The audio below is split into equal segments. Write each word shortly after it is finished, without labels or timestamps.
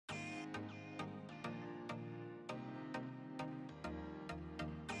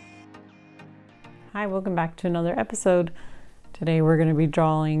Hi, welcome back to another episode. Today we're going to be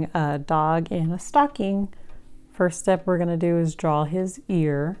drawing a dog in a stocking. First step we're going to do is draw his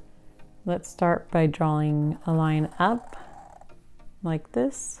ear. Let's start by drawing a line up like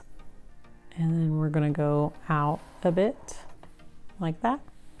this, and then we're going to go out a bit like that.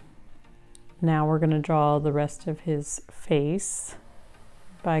 Now we're going to draw the rest of his face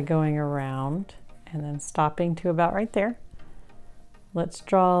by going around and then stopping to about right there. Let's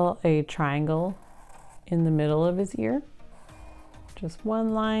draw a triangle in the middle of his ear. Just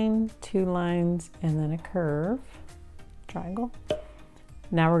one line, two lines, and then a curve, triangle.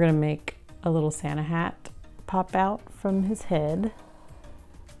 Now we're going to make a little Santa hat pop out from his head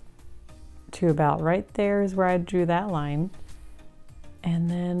to about right there is where I drew that line. And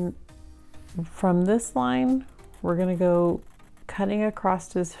then from this line, we're going to go cutting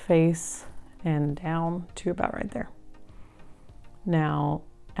across his face and down to about right there. Now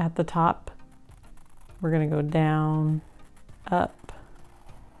at the top, we're going to go down, up,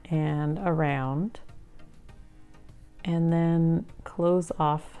 and around, and then close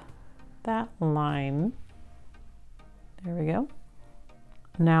off that line. There we go.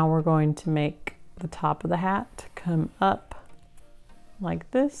 Now we're going to make the top of the hat come up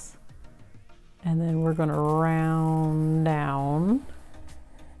like this, and then we're going to round down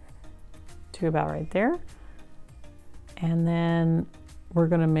to about right there, and then we're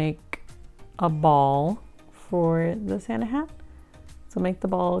going to make a ball for the Santa hat. So make the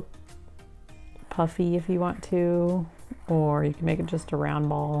ball puffy if you want to, or you can make it just a round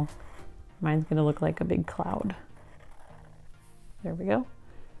ball. Mine's gonna look like a big cloud. There we go.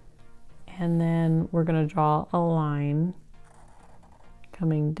 And then we're gonna draw a line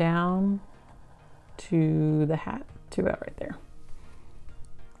coming down to the hat, to about right there.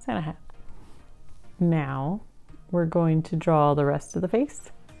 Santa hat. Now we're going to draw the rest of the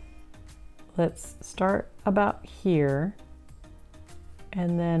face. Let's start about here,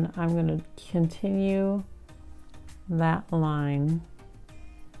 and then I'm going to continue that line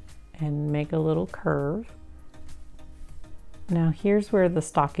and make a little curve. Now here's where the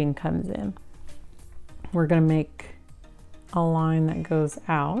stocking comes in. We're going to make a line that goes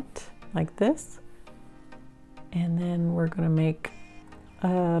out like this, and then we're going to make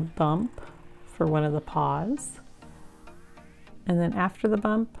a bump for one of the paws, and then after the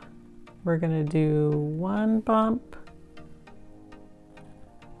bump we're going to do one bump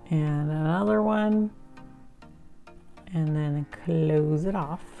and another one, and then close it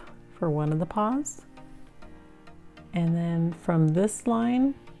off for one of the paws. And then from this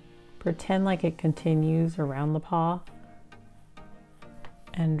line, pretend like it continues around the paw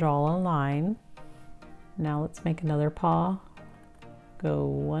and draw a line. Now let's make another paw. Go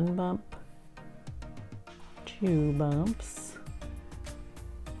one bump, two bumps,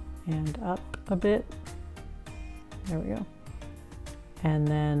 and up a bit. There we go. And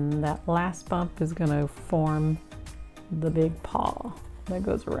then that last bump is going to form the big paw that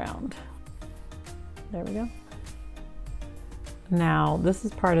goes around. There we go. Now this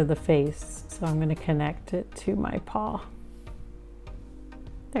is part of the face, so I'm going to connect it to my paw.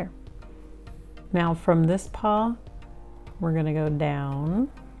 There. Now from this paw, we're going to go down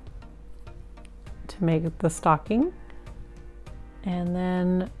to make the stocking, and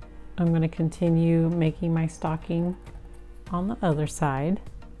then I'm going to continue making my stocking on the other side.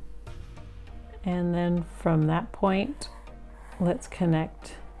 And then from that point, let's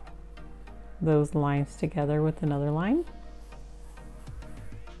connect those lines together with another line.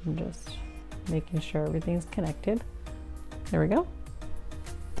 I'm just making sure everything's connected. There we go.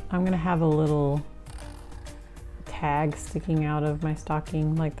 I'm going to have a little tag sticking out of my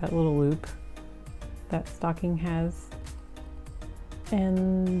stocking, like that little loop that stocking has.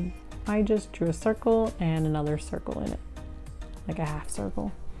 And I just drew a circle and another circle in it, like a half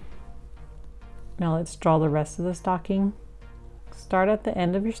circle. Now let's draw the rest of the stocking. Start at the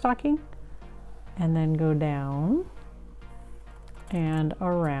end of your stocking and then go down and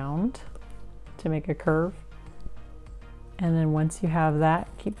around to make a curve. And then once you have that,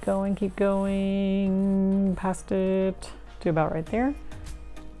 keep going past it to about right there.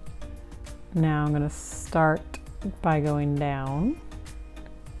 Now I'm going to start by going down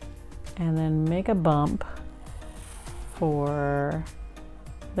and then make a bump for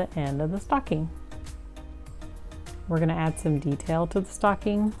the end of the stocking. We're going to add some detail to the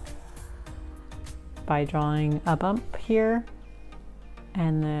stocking by drawing a bump here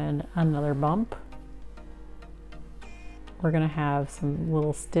and then another bump. We're going to have some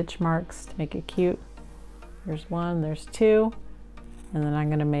little stitch marks to make it cute. There's one, there's two, and then I'm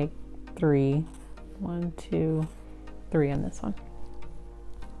going to make three. 1, 2, 3 on this one.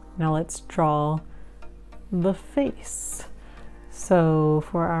 Now let's draw the face. So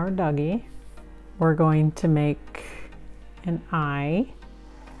for our doggy, we're going to make an eye,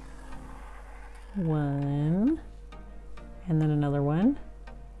 one, and then another one,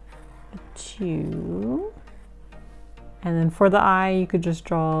 a two, and then for the eye you could just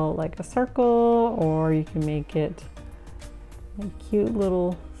draw like a circle, or you can make it like cute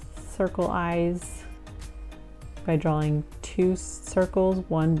little circle eyes by drawing two circles,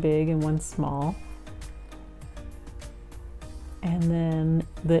 one big and one small. And then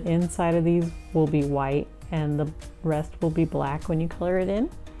the inside of these will be white and the rest will be black when you color it in.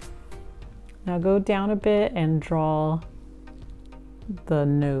 Now go down a bit and draw the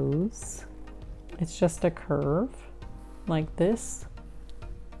nose. It's just a curve like this,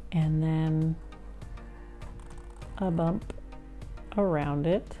 and then a bump around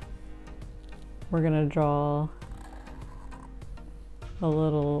it. We're gonna draw a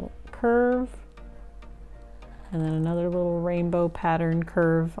little curve and then another little rainbow pattern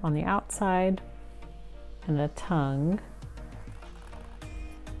curve on the outside, and a tongue,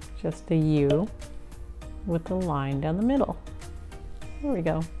 just a U with a line down the middle. There we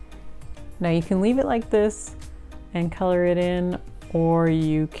go. Now you can leave it like this and color it in, or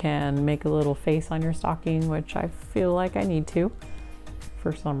you can make a little face on your stocking, which I feel like I need to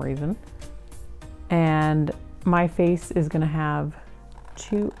for some reason. And my face is gonna have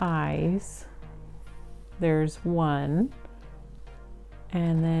two eyes. There's one,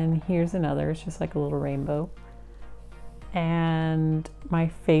 and then here's another. It's just like a little rainbow. And my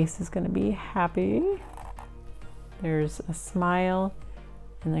face is gonna be happy. There's a smile,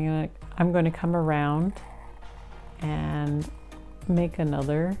 and then I'm going to come around and make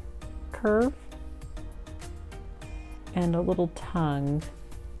another curve and a little tongue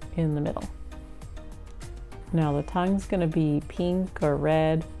in the middle. Now the tongue's going to be pink or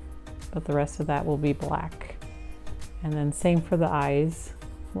red, but the rest of that will be black. And then same for the eyes.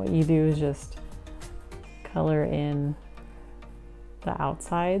 What you do is just color in the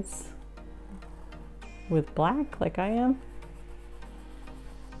outsides with black like I am,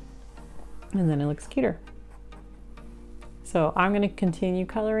 and then it looks cuter. So I'm going to continue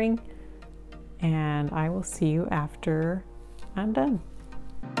coloring, and I will see you after I'm done.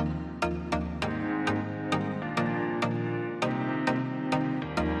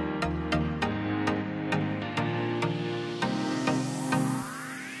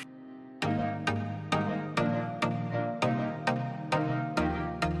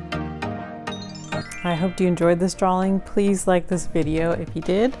 I hope you enjoyed this drawing. Please like this video if you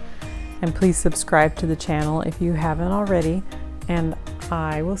did, and please subscribe to the channel if you haven't already, and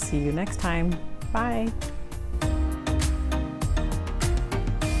I will see you next time. Bye!